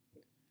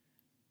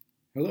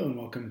Hello and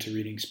welcome to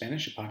Reading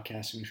Spanish, a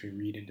podcast in which we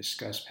read and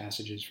discuss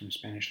passages from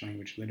Spanish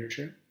language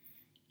literature.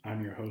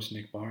 I'm your host,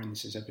 Nick Barr, and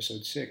this is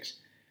episode 6.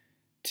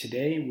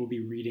 Today we'll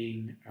be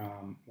reading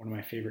one of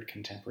my favorite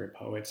contemporary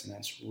poets, and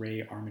that's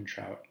Ray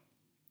Armantrout.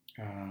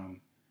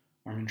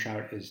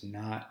 Armantrout is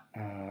not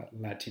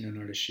Latino,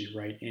 nor does she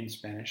write in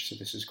Spanish, so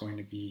this is going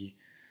to be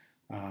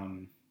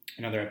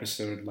another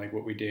episode like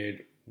what we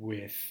did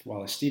with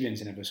Wallace Stevens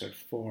in episode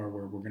 4,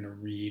 where we're going to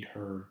read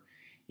her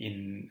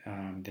in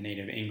the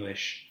native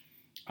English.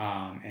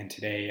 And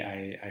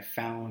today I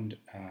found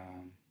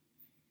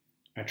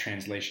a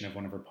translation of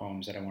one of her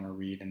poems that I want to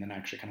read, and then I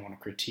actually kind of want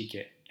to critique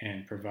it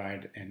and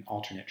provide an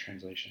alternate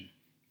translation.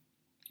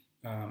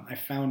 I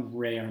found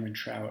Ray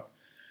Armantrout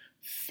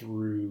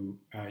through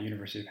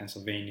University of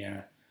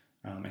Pennsylvania.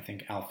 I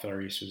think Al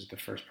Filreis was the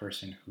first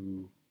person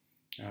who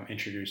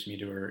introduced me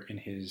to her in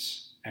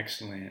his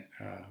excellent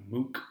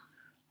MOOC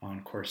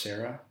on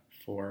Coursera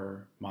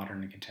for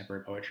modern and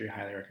contemporary poetry. I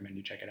highly recommend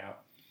you check it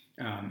out.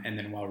 And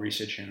then while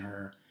researching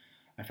her,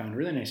 I found a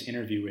really nice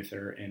interview with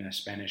her in a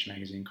Spanish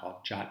magazine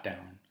called Jot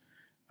Down.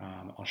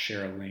 I'll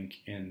share a link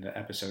in the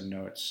episode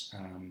notes.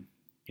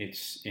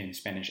 It's in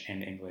Spanish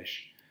and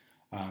English.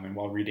 And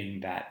while reading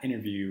that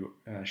interview,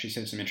 she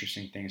said some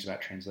interesting things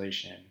about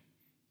translation.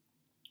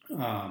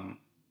 One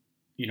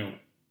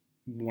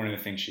of the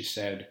things she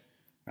said,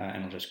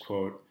 and I'll just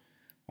quote,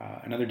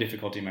 another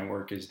difficulty in my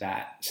work is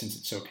that since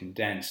it's so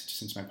condensed,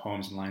 since my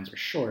poems and lines are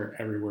short,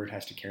 every word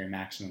has to carry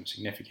maximum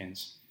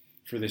significance.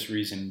 For this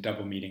reason,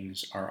 double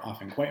meanings are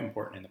often quite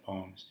important in the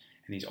poems,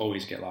 and these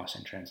always get lost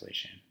in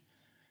translation.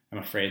 I'm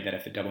afraid that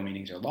if the double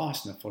meanings are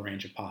lost and the full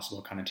range of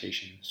possible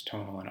connotations,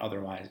 tonal and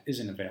otherwise,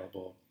 isn't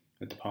available,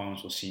 that the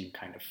poems will seem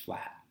kind of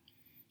flat.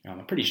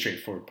 A pretty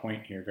straightforward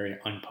point here, very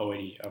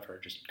unpoety of her,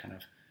 just kind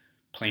of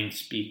plain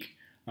speak,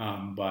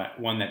 but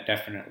one that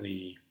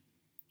definitely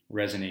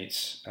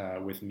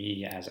resonates with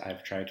me as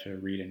I've tried to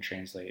read and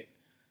translate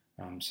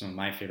some of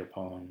my favorite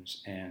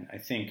poems. And I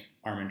think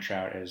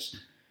Armantrout is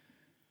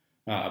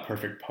a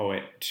perfect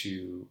poet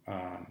to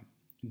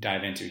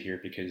dive into here,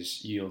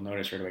 because you'll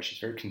notice right away she's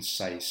very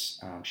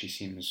concise. She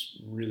seems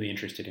really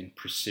interested in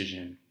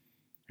precision.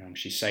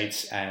 She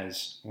cites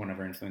as one of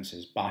her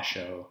influences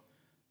Basho,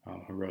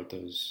 who wrote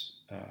those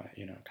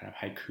kind of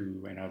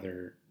haiku and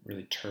other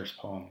really terse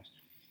poems.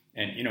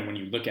 And when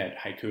you look at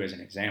haiku as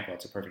an example,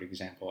 it's a perfect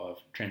example of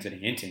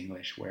translating into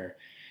English, where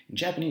in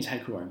Japanese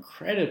haiku are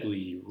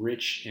incredibly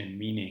rich in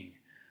meaning,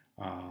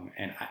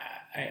 and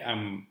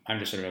I'm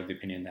just sort of the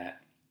opinion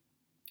that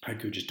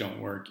haiku just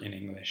don't work in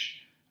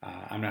English.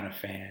 I'm not a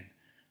fan.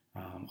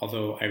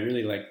 Although I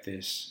really like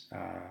this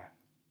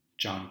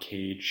John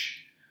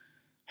Cage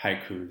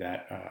haiku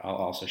that I'll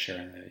also share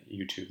in the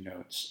YouTube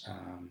notes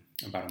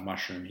about a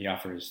mushroom. He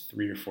offers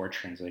 3 or 4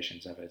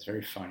 translations of it. It's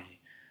very funny.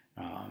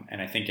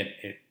 And I think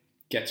it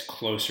gets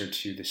closer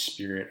to the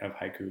spirit of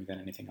haiku than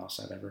anything else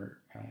I've ever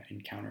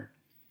encountered.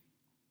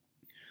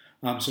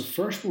 So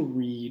first we'll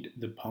read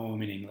the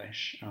poem in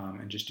English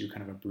and just do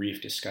kind of a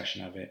brief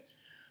discussion of it.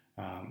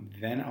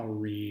 Then I'll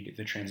read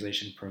the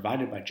translation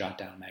provided by Jot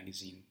Down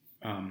magazine.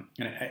 And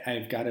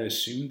I've got to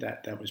assume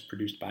that that was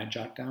produced by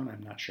Jot Down.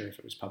 I'm not sure if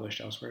it was published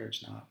elsewhere.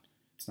 It's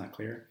not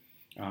clear.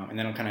 And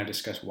then I'll kind of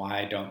discuss why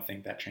I don't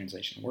think that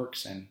translation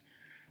works. And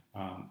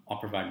I'll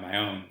provide my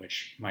own,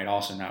 which might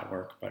also not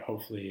work. But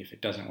hopefully if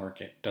it doesn't work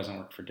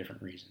for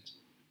different reasons.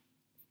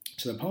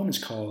 So the poem is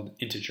called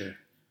Integer.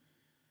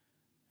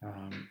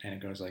 And it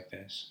goes like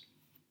this.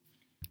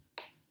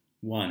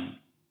 1.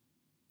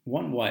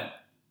 One what?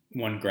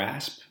 One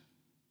grasp,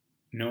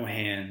 no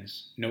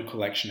hands, no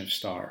collection of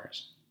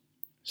stars.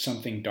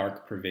 Something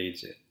dark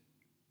pervades it.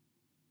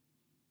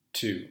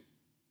 2.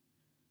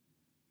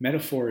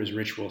 Metaphor is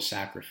ritual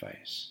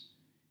sacrifice.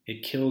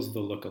 It kills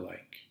the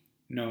look-alike.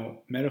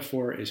 No,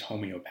 metaphor is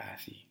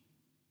homeopathy.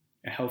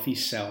 A healthy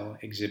cell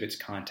exhibits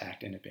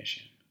contact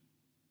inhibition.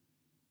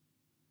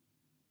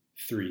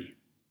 3.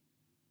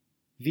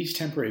 These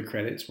temporary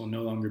credits will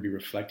no longer be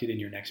reflected in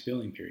your next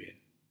billing period.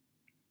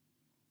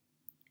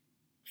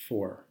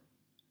 4.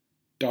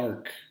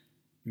 Dark,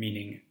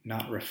 meaning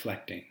not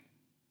reflecting,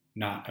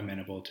 not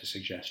amenable to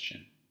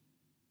suggestion.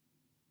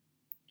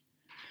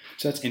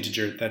 So that's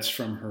Integer. That's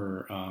from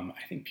her, I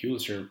think,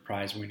 Pulitzer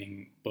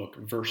Prize-winning book,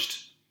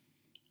 Versed,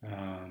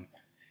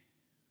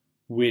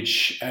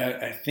 which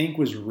I think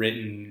was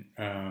written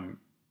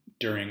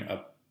during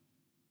a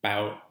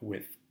bout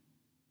with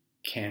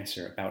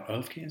cancer, a battle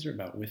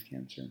with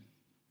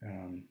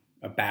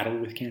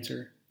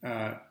cancer,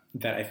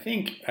 that I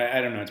think, I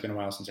don't know, it's been a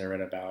while since I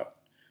read about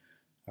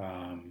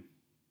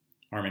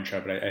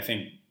Armantrout, but I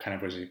think kind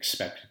of was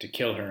expected to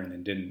kill her and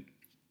then didn't.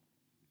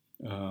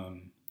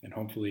 And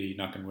hopefully,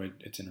 knock on wood,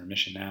 it's in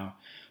remission now.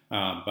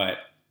 But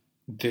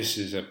this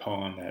is a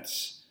poem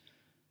that's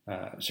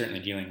certainly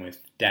dealing with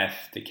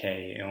death,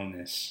 decay,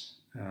 illness.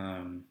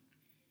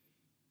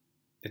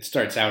 It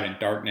starts out in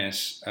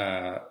darkness,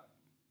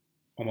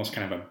 almost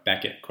kind of a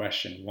Beckett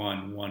question: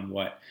 one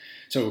what?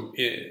 So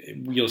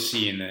you'll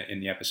see in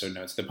the episode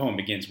notes, the poem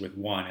begins with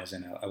one as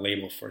in a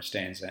label for a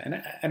stanza.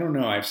 And I don't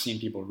know, I've seen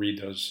people read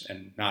those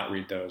and not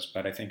read those,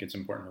 but I think it's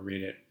important to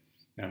read it,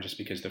 just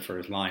because the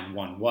first line,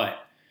 one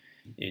what,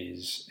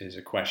 is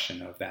a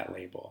question of that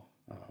label.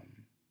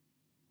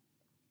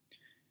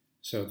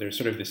 So there's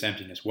sort of this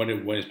emptiness. What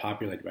is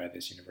populated by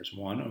this universe?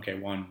 One, okay,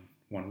 one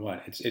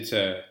what? It's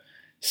a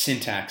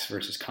syntax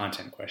versus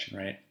content question,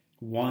 right?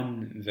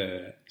 One,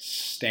 the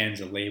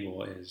stanza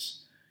label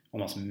is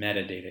almost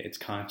metadata. It's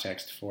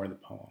context for the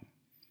poem.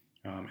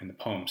 And the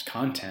poem's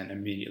content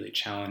immediately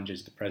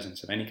challenges the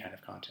presence of any kind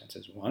of content. It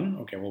says one,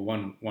 okay, well,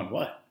 one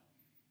what?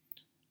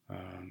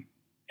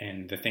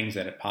 And the things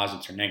that it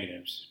posits are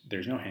negatives.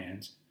 There's no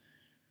hands,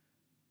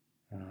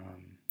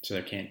 so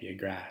there can't be a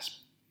grasp.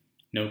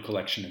 No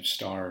collection of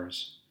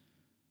stars,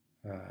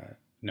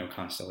 no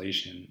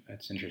constellation.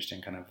 It's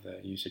interesting, kind of the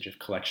usage of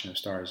collection of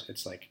stars.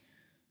 It's like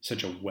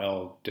such a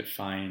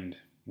well-defined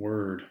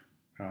word.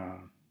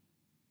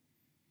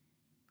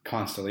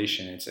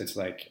 Constellation. It's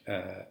like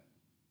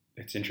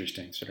it's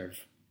interesting, sort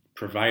of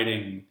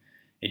providing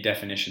a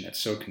definition that's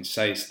so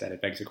concise that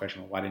it begs the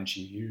question: well, why didn't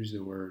you use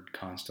the word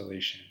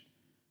constellation?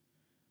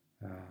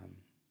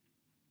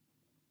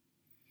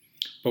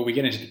 But we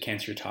get into the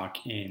Cancer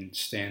talk in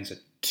stanza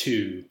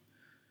 2.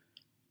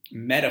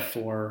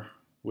 Metaphor,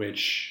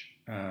 which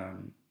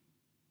is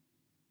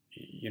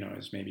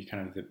maybe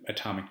kind of the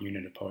atomic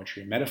unit of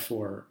poetry.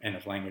 Metaphor and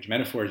of language.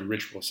 Metaphor is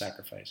ritual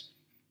sacrifice.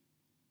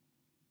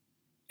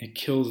 It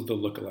kills the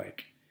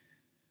lookalike.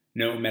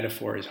 No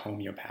metaphor is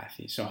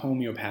homeopathy. So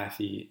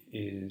homeopathy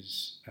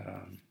is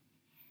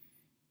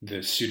the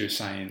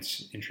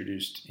pseudoscience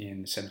introduced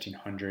in the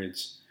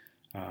 1700s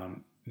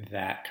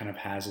that kind of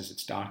has as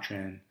its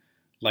doctrine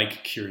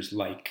like cures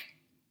like.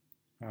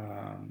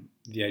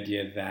 The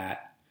idea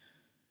that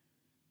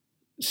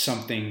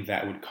something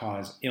that would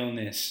cause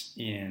illness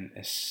in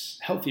a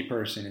healthy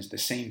person is the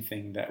same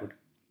thing that would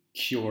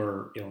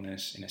cure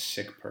illness in a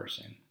sick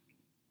person.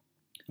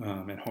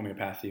 And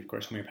homeopathy, of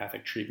course,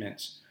 homeopathic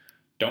treatments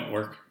don't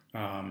work,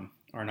 are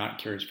not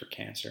cures for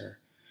cancer.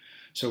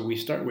 So we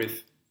start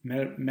with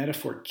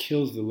metaphor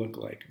kills the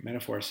lookalike.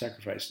 Metaphor is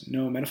sacrifice.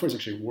 No, metaphor is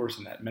actually worse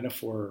than that.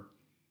 Metaphor,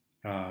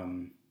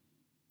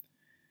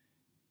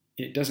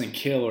 it doesn't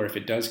kill, or if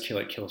it does kill,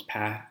 it kills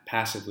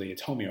passively.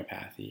 It's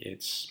homeopathy.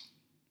 It's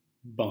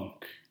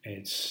bunk.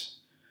 It's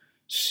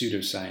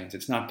pseudoscience.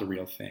 It's not the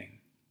real thing.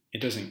 It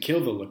doesn't kill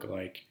the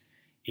lookalike.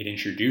 It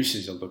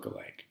introduces a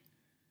lookalike.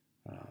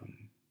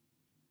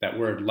 That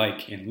word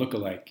like in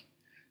lookalike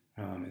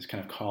is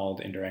kind of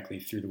called indirectly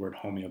through the word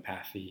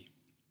homeopathy.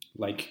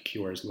 Like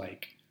cures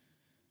like.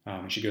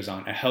 She goes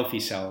on, a healthy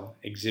cell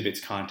exhibits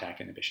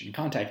contact inhibition.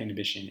 Contact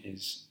inhibition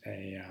is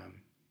a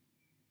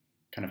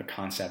kind of a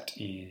concept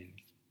in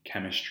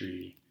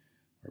chemistry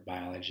or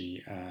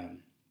biology.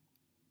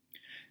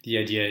 The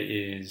idea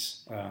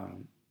is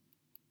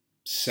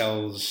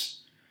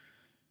cells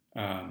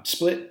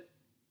split,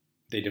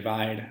 they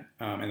divide,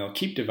 and they'll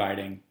keep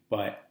dividing,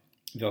 but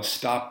they'll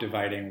stop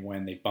dividing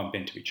when they bump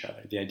into each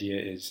other. The idea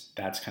is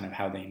that's kind of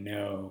how they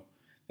know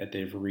that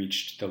they've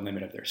reached the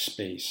limit of their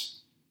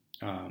space.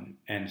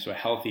 And so a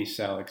healthy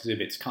cell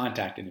exhibits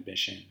contact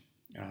inhibition.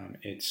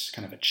 It's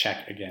kind of a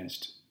check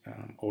against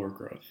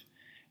overgrowth.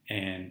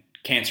 And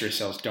cancerous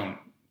cells don't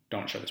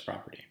show this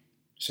property.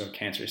 So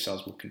cancerous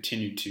cells will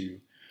continue to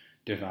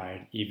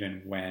divide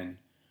even when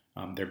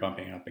they're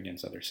bumping up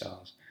against other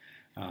cells.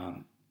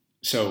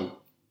 So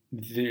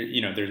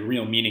there's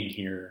real meaning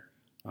here,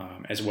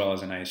 as well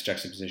as a nice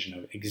juxtaposition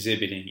of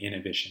exhibiting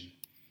inhibition.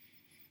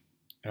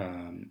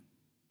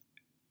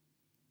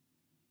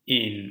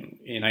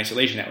 In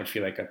isolation, that would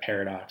feel like a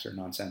paradox or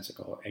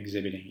nonsensical,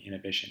 exhibiting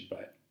inhibition.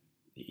 But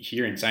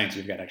here in science,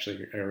 we've got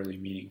actually a really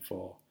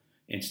meaningful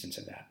instance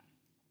of that.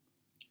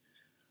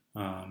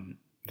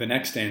 The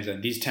next stanza,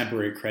 these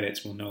temporary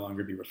credits will no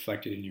longer be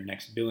reflected in your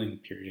next billing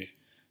period.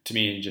 To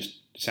me, it just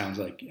sounds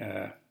like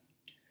a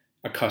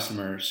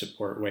customer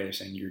support way of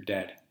saying you're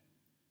dead,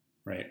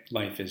 right?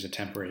 Life is a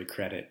temporary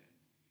credit,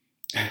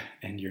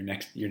 and your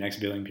next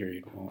billing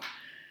period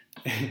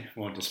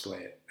won't display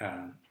it.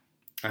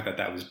 I thought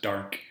that was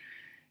dark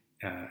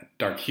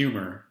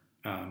humor,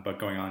 but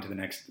going on to the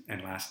next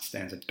and last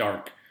stanza,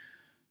 dark.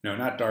 No,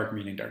 not dark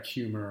meaning dark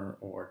humor,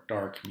 or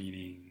dark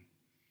meaning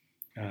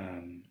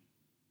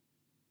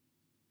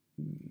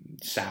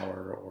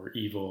sour or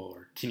evil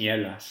or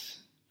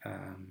tinieblas.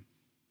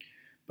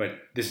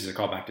 But this is a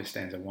callback to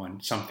stanza 1,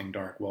 something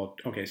dark. Well,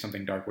 okay,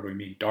 something dark, what do we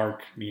mean?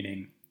 Dark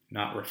meaning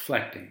not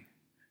reflecting,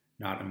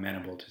 not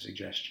amenable to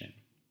suggestion.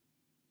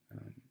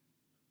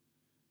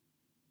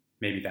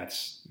 Maybe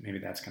that's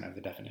kind of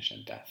the definition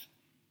of death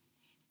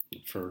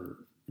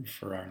for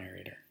our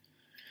narrator.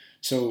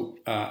 So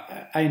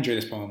I enjoy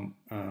this poem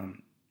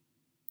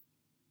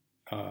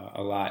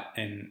a lot,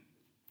 and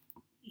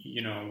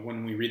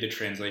when we read the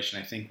translation,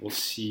 I think we'll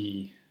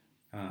see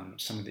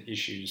some of the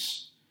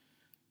issues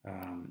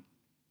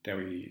that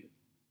we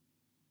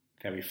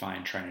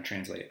find trying to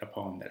translate a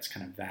poem that's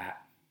kind of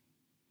that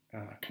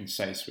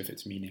concise with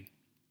its meaning.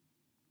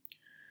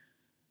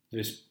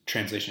 This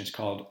translation is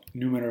called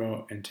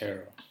Número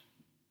Entero.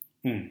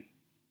 Un.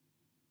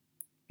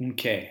 Un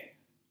qué?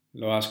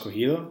 ¿Lo has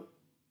cogido?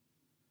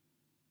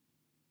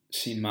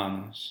 Sin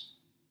manos,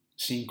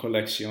 sin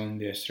colección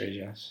de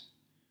estrellas.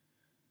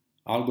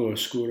 Algo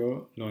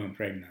oscuro lo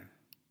impregna.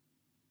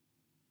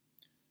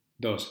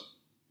 2.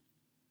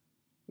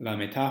 La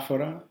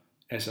metáfora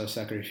es el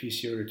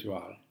sacrificio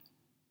ritual.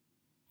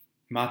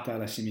 Mata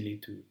la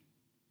similitud.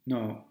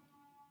 No,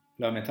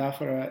 la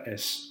metáfora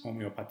es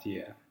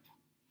homeopatía.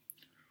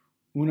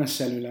 Una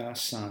célula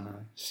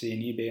sana se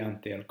inhibe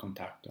ante el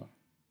contacto.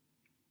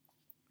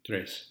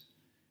 3.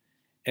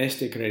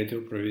 Este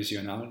crédito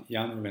provisional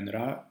ya no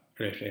vendrá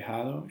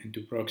reflejado en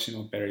tu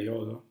próximo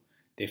periodo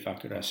de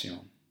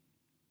facturación.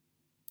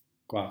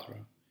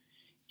 4.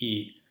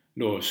 Y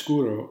lo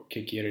oscuro,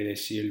 que quiere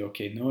decir lo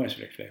que no es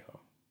reflejo,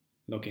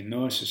 lo que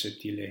no es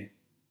susceptible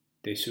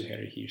de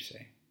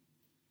sugerirse.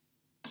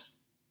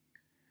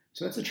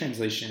 So that's a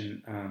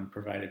translation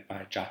provided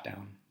by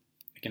Jotdown.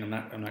 Again,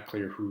 I'm not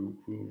clear who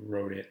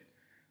wrote it,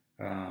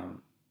 and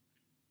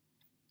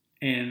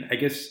I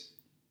guess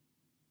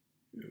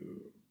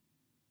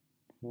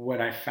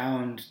what I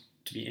found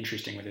to be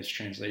interesting with this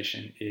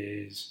translation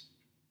is,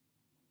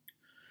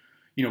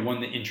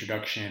 one, the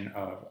introduction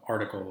of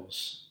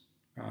articles,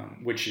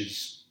 which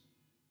is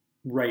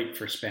right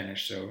for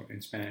Spanish. So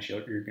in Spanish,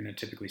 you're going to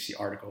typically see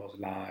articles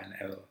la and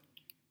el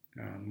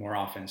more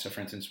often. So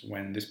for instance,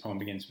 when this poem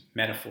begins,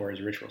 metaphor is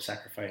a ritual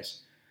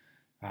sacrifice,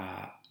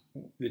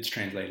 it's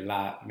translated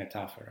la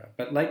metáfora.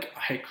 But like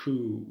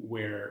haiku,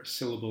 where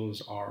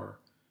syllables are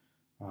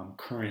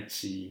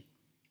currency,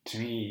 to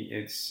me,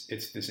 it's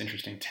this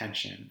interesting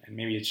tension, and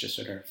maybe it's just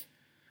sort of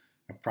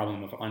a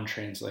problem of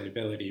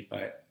untranslatability,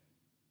 but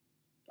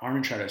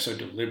Armentrout is so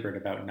deliberate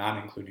about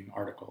not including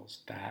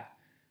articles that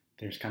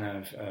there's kind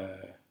of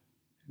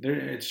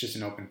it's just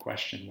an open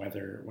question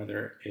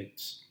whether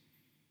it's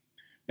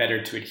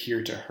better to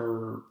adhere to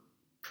her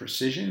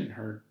precision and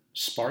her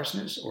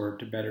sparseness, or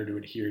better to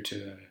adhere to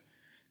the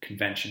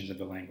conventions of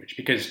the language,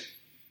 because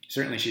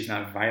certainly she's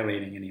not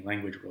violating any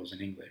language rules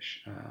in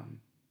English.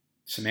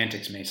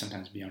 Semantics may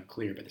sometimes be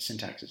unclear, but the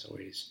syntax is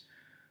always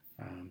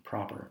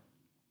proper.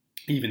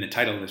 Even the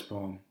title of this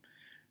poem,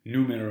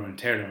 Número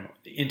Entero,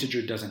 the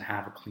integer doesn't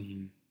have a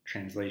clean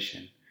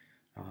translation.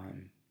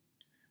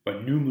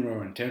 But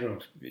Número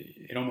Entero,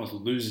 it almost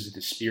loses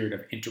the spirit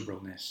of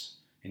integralness,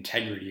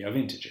 integrity of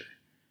integer.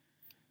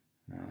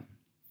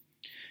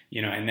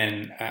 And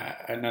then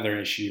another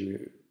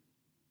issue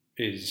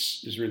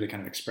is really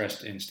kind of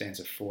expressed in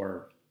stanza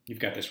 4. You've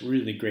got this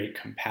really great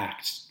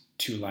compact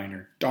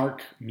two-liner,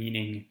 dark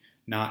meaning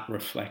not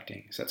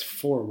reflecting. So that's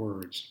 4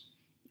 words.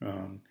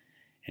 And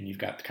you've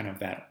got kind of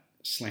that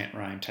slant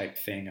rhyme type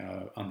thing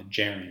on the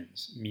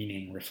gerunds,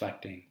 meaning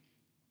reflecting.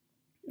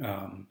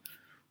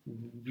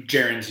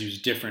 Gerunds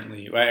used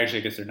differently. Well, actually,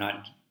 I guess they're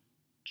not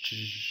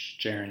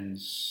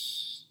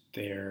gerunds,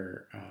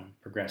 they're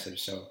progressive.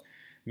 So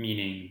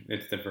meaning,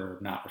 it's the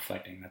verb, not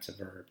reflecting, that's a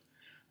verb.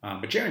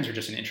 But gerunds are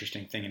just an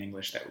interesting thing in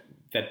English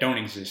that don't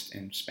exist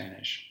in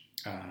Spanish.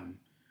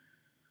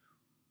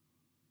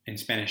 In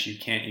Spanish, you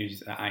can't use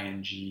the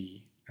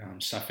ing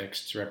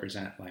suffix to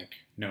represent like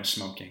no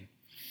smoking.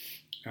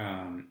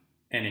 And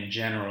in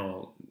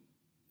general,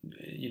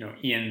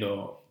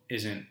 yendo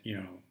isn't,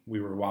 we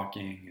were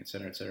walking, et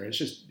cetera, et cetera.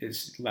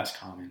 It's less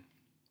common.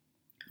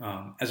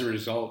 As a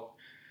result,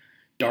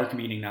 dark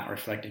meaning not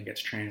reflecting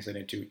gets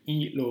translated to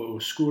y lo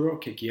oscuro,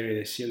 que quiere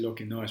decir lo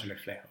que no es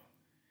reflejo.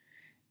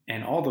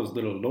 And all those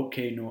little lo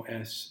que no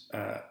es,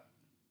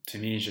 to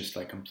me, is just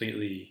like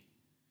completely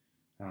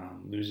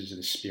loses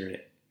the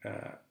spirit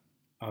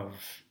of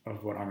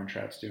what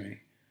Armentrout's doing.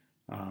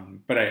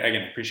 But I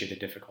appreciate the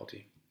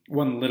difficulty.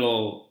 One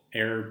little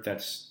error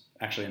that's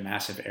actually a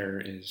massive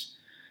error is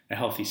a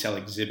healthy cell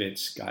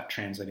exhibits got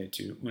translated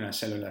to una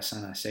célula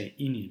sana se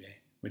inhibe,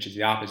 which is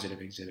the opposite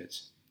of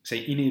exhibits.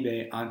 Se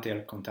inhibe ante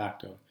el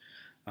contacto.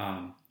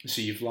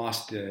 So you've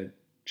lost the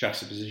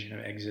juxtaposition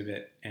of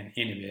exhibit and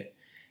inhibit,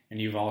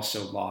 and you've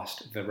also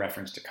lost the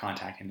reference to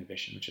contact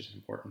inhibition, which is an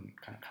important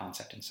kind of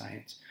concept in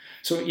science.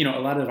 So, a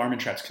lot of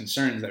Armentrout's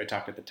concerns that we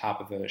talked at the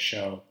top of the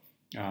show,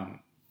 kind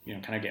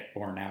of get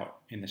borne out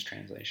in this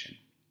translation.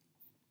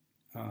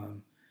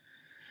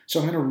 So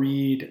I'm going to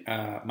read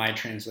my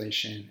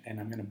translation, and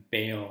I'm going to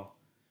bail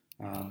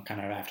kind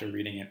of after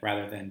reading it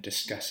rather than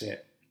discuss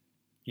it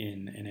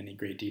in any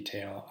great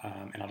detail,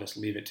 and I'll just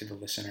leave it to the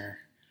listener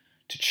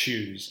to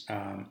choose.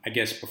 I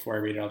guess before I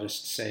read it, I'll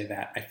just say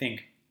that I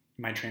think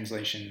my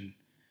translation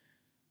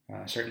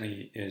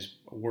certainly is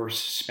worse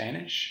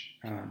Spanish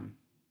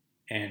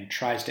and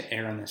tries to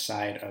err on the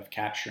side of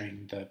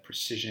capturing the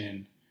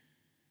precision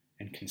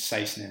and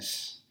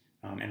conciseness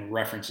and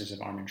references of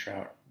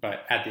Armentrout,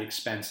 but at the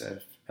expense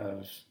of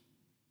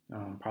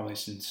probably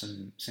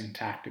some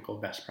syntactical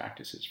best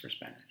practices for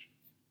Spanish.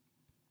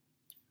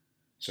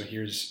 So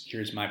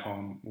here's my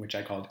poem, which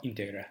I called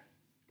Integra.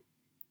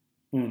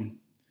 Un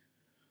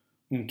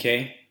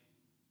qué,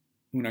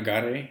 un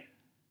agarre,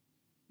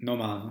 no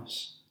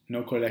manos,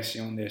 no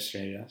colección de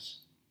estrellas,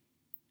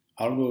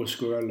 algo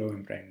oscuro lo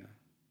impregna.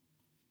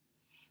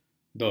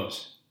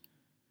 2.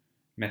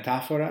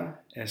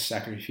 Metáfora es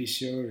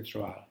sacrificio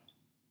ritual.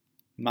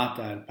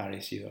 Mata al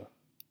parecido.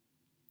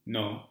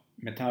 No,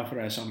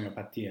 metáfora es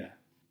homeopatía.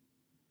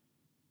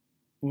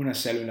 Una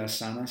célula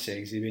sana se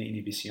exhibe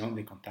inhibición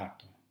de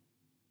contacto.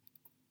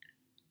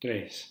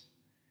 3.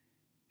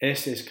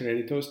 Estos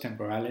créditos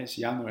temporales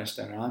ya no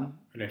estarán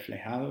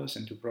reflejados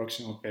en tu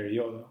próximo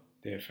periodo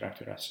de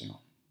fracturación.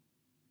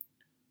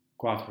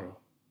 4.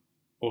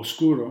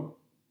 Oscuro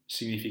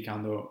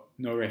significando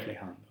no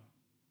reflejando,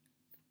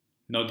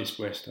 no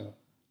dispuesto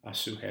a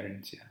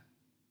sugerencia.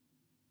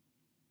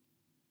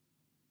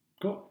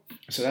 Cool.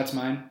 So that's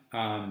mine.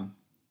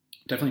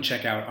 Definitely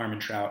check out Armin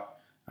Trout.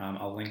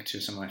 I'll link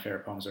to some of my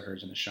favorite poems of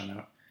hers in the show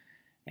note.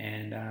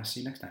 And see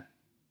you next time.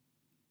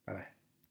 Bye-bye.